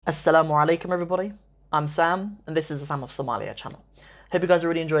Assalamu alaikum everybody, I'm Sam and this is the Sam of Somalia channel. Hope you guys are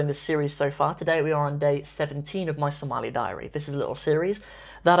really enjoying this series so far. Today we are on day 17 of my Somali diary. This is a little series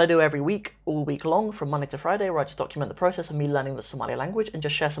that I do every week, all week long, from Monday to Friday, where I just document the process of me learning the Somali language and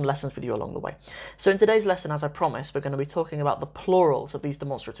just share some lessons with you along the way. So in today's lesson, as I promised, we're going to be talking about the plurals of these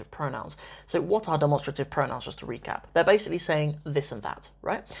demonstrative pronouns. So what are demonstrative pronouns, just to recap? They're basically saying this and that,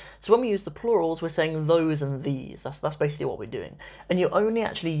 right? So when we use the plurals, we're saying those and these. That's basically what we're doing. And you only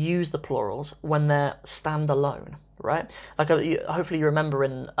actually use the plurals when they're standalone. Right? Like hopefully you remember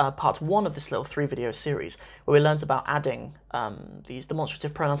in part 1 of this little 3-video series where we learned about adding these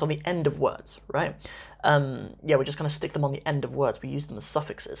demonstrative pronouns on the end of words, right? Yeah, we're just going to stick them on the end of words. We use them as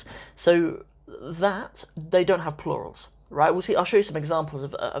suffixes. So that, they don't have plurals, right? We'll see. I'll show you some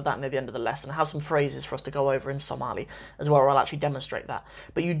examples of that near the end of the lesson. I have some phrases for us to go over in Somali as well, where I'll actually demonstrate that.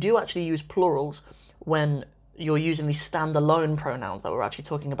 But you do actually use plurals when you're using these standalone pronouns that we're actually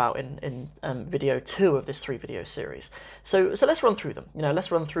talking about in video 2 of this 3-video series. So let's run through them. Let's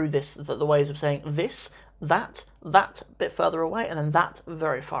run through the ways of saying this, that a bit further away, and then that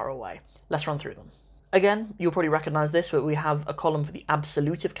very far away. Let's run through them. Again, you'll probably recognise this, but we have a column for the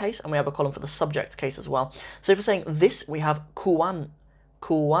absolutive case, and we have a column for the subject case as well. So if we're saying this, we have kuwan,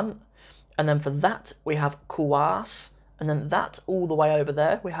 and then for that, we have kuwas, and then that all the way over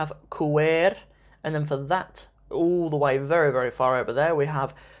there, we have kuwer, and then for that, all the way very, very far over there, we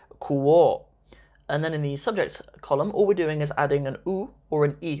have kuwo. And then in the subject column, all we're doing is adding an u or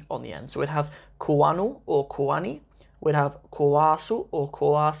an i on the end. So we'd have kuwanu or kuwani, we'd have kuwasu or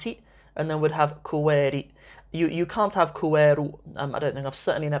kuwasi, and then we'd have kuweri. You can't have kuweru. I don't think. I've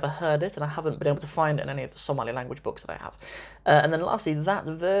certainly never heard it, and I haven't been able to find it in any of the Somali language books that I have. And then lastly, that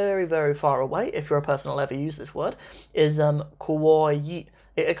very, very far away, if you're a person who'll ever use this word, is kuwayi.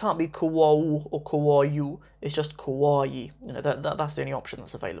 It can't be kuwau or kuwayu. It's just kuwayi. That's the only option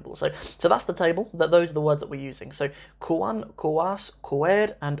that's available. So that's the table. Those are the words that we're using. So kuwan, kuwas,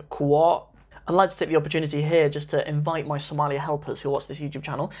 kuwer, and kuwa. I'd like to take the opportunity here just to invite my Somali helpers who watch this YouTube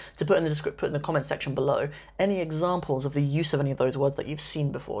channel to put in the comment section below any examples of the use of any of those words that you've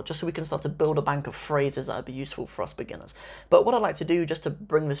seen before, just so we can start to build a bank of phrases that would be useful for us beginners. But what I'd like to do, just to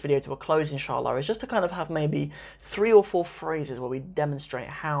bring this video to a close, inshallah, is just to kind of have maybe 3 or 4 phrases where we demonstrate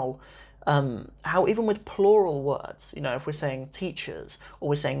how even with plural words, if we're saying teachers, or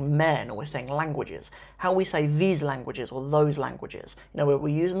we're saying men, or we're saying languages, how we say these languages or those languages. We're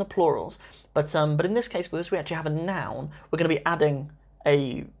using the plurals, but in this case, because we actually have a noun, we're going to be adding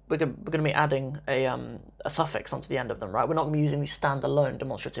a suffix onto the end of them, right? We're not going to be using these standalone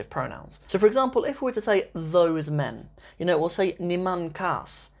demonstrative pronouns. So, for example, if we were to say those men, we'll say niman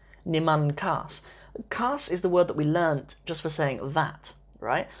kas, niman kas. Kas is the word that we learnt just for saying that.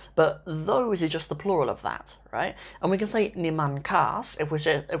 Right? But those is just the plural of that, right? And we can say niman kas if we're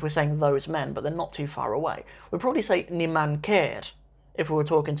saying those men, but they're not too far away. We'd probably say niman ker if we were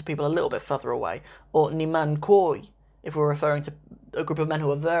talking to people a little bit further away, or niman koi if we're referring to a group of men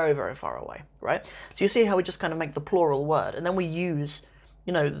who are very, very far away, right? So you see how we just kind of make the plural word, and then we use,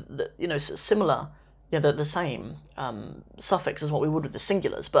 similar, the same suffix as what we would with the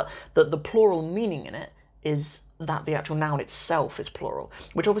singulars, but the plural meaning in it is that the actual noun itself is plural,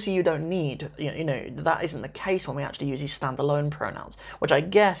 which obviously you don't need. That isn't the case when we actually use these standalone pronouns, which I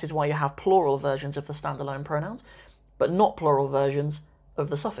guess is why you have plural versions of the standalone pronouns, but not plural versions of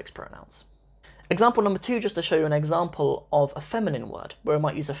the suffix pronouns. Example number 2, just to show you an example of a feminine word, where we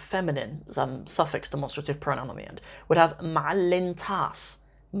might use a feminine suffix demonstrative pronoun on the end. We'd have ma'allin tas,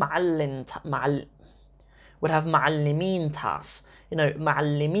 would have ma'allimin tas.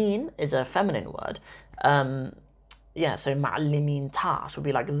 Ma'allimin is a feminine word. So ma'allimin tas would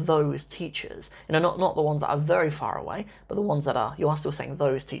be like those teachers. Not the ones that are very far away, but the ones that are, you are still saying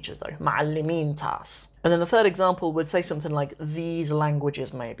those teachers though. Ma'allimin tas. And then the third example would say something like these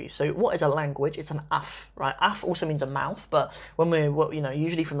languages maybe. So what is a language? It's an af, right? Af also means a mouth, but when we're,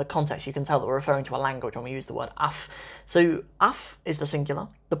 usually from the context you can tell that we're referring to a language when we use the word af. So af is the singular,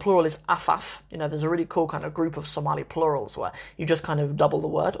 the plural is afaf. There's a really cool kind of group of Somali plurals where you just kind of double the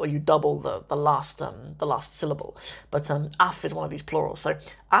word, or you double the last syllable. But af is one of these plurals. So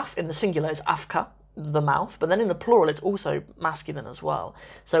af in the singular is afka, the mouth, but then in the plural it's also masculine as well.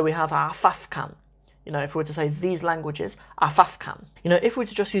 So we have afafkan. If we were to say these languages, afafkan. If we were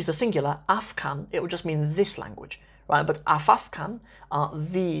to just use the singular, afkan, it would just mean this language, right? But afafkan are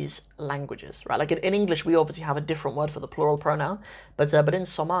these languages, right? Like in English, we obviously have a different word for the plural pronoun, but in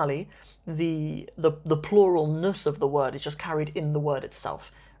Somali, the pluralness of the word is just carried in the word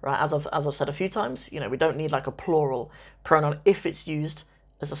itself, right? As I've said a few times, we don't need like a plural pronoun if it's used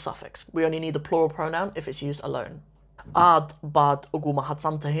as a suffix. We only need the plural pronoun if it's used alone. aad baad ugu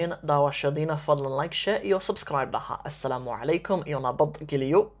mahadsantihiin daawashadiina. Fadlan like, share iyo subscribe dhaha. Assalaamu calaykum iyo nabad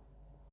geliyo.